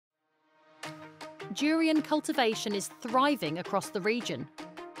durian cultivation is thriving across the region.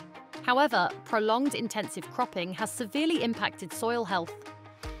 However, prolonged intensive cropping has severely impacted soil health,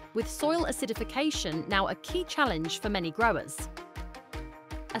 with soil acidification now a key challenge for many growers.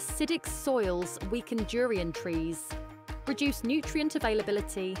 Acidic soils weaken durian trees, reduce nutrient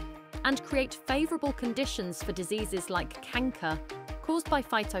availability, and create favourable conditions for diseases like canker, caused by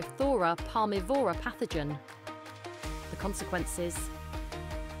Phytophthora parmivora pathogen. The consequences: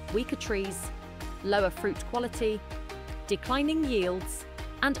 weaker trees, lower fruit quality, declining yields,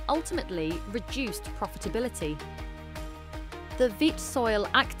 and ultimately reduced profitability. The Vit Soil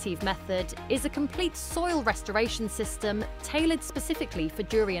Aktiv method is a complete soil restoration system tailored specifically for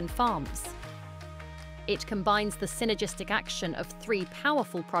durian farms. It combines the synergistic action of 3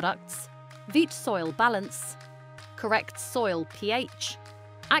 powerful products: Vit-Soil Balance, corrects soil pH,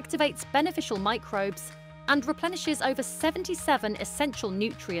 activates beneficial microbes, and replenishes over 77 essential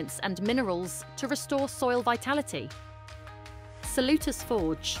nutrients and minerals to restore soil vitality. SOLUTUS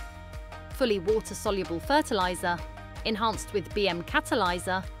Forge, fully water-soluble fertilizer, enhanced with BM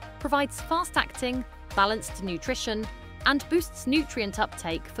catalyzer, provides fast-acting, balanced nutrition and boosts nutrient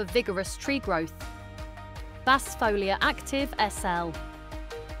uptake for vigorous tree growth. BASFOLIAR AKTIV SL,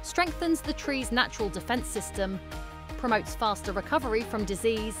 strengthens the tree's natural defense system, promotes faster recovery from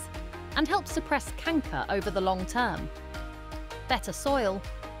disease, and helps suppress canker over the long term. Better soil,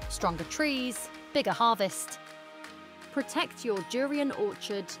 stronger trees, bigger harvest. Protect your durian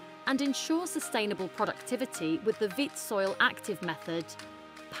orchard and ensure sustainable productivity with the Vit Soil Aktiv method,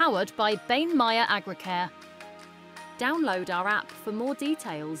 powered by Behn Meyer AgriCare. Download our app for more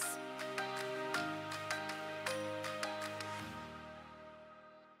details.